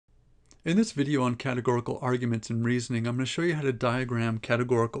In this video on categorical arguments and reasoning, I'm going to show you how to diagram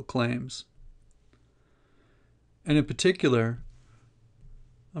categorical claims. And in particular,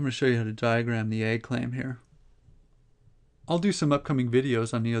 I'm going to show you how to diagram the A claim here. I'll do some upcoming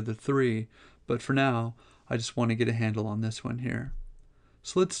videos on the other three, but for now, I just want to get a handle on this one here.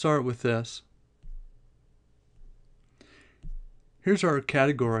 So let's start with this. Here's our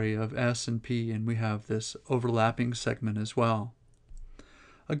category of S and P, and we have this overlapping segment as well.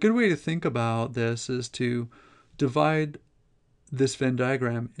 A good way to think about this is to divide this Venn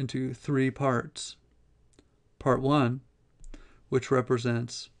diagram into three parts. Part 1, which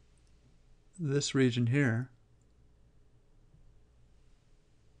represents this region here.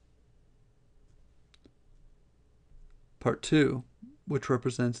 Part 2, which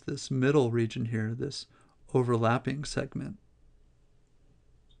represents this middle region here, this overlapping segment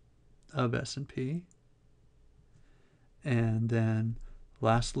of S&P. And then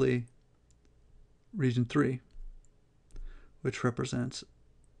lastly, region 3, which represents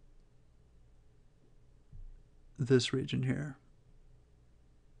this region here.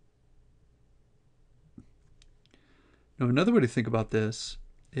 Now, another way to think about this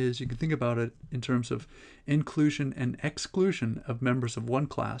is you can think about it in terms of inclusion and exclusion of members of one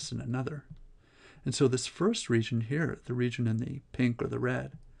class and another. And so this first region here, the region in the pink or the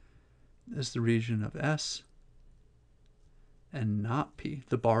red, is the region of S and not P.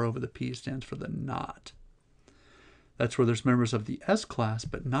 The bar over the P stands for the not. That's where there's members of the S class,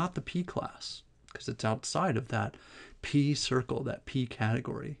 but not the P class, because it's outside of that P circle, that P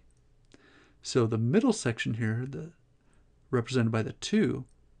category. So the middle section here, represented by the 2,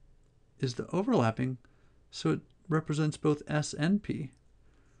 is the overlapping, so it represents both S and P.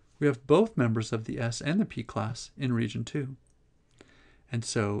 We have both members of the S and the P class in region 2. And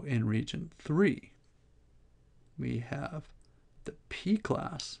so in region 3, we have the P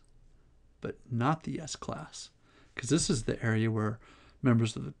class, but not the S class, because this is the area where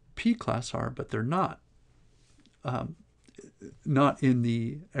members of the P class are, but they're not in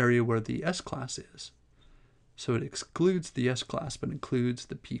the area where the S class is. So it excludes the S class, but includes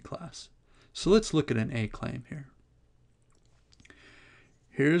the P class. So let's look at an A claim here.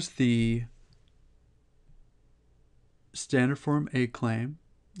 Here's the standard form A claim.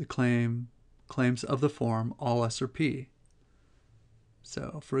 The claims of the form all S or P.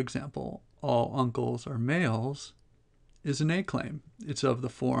 So, for example, all uncles are males is an A claim. It's of the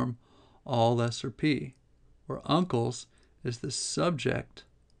form all S or P, where uncles is the subject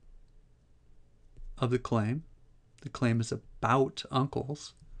of the claim. The claim is about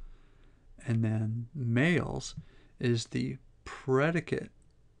uncles. And then males is the predicate.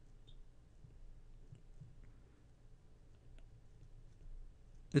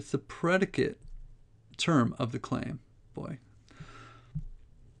 It's the predicate term of the claim,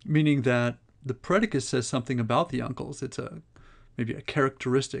 meaning that the predicate says something about the uncles. It's maybe a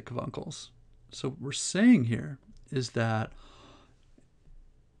characteristic of uncles. So what we're saying here is that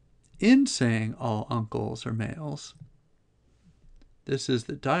in saying all uncles are males, this is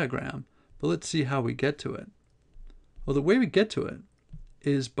the diagram, but let's see how we get to it. Well, the way we get to it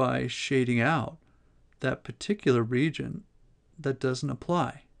is by shading out that particular region that doesn't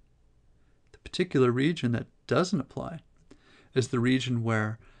apply. The particular region that doesn't apply is the region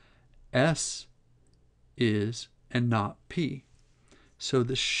where S is and not P. So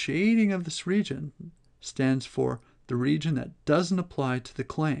the shading of this region stands for the region that doesn't apply to the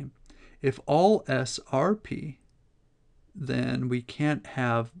claim. If all S are P, then we can't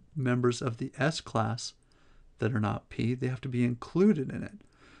have members of the S class that are not P. They have to be included in it.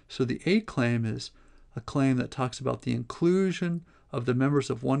 So the A claim is a claim that talks about the inclusion of the members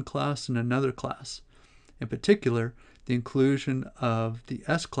of one class in another class. In particular, the inclusion of the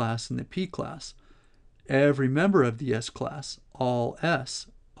S class in the P class. Every member of the S class, all S,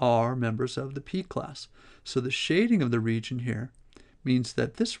 are members of the P class. So the shading of the region here means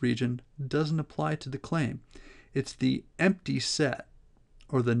that this region doesn't apply to the claim. It's the empty set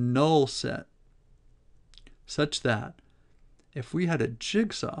or the null set, such that if we had a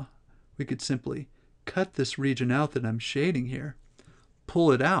jigsaw, we could simply cut this region out that I'm shading here,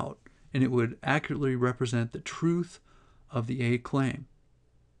 pull it out, and it would accurately represent the truth of the A claim,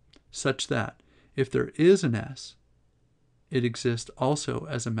 such that if there is an S, it exists also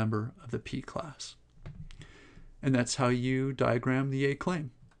as a member of the P class. And that's how you diagram the A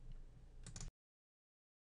claim.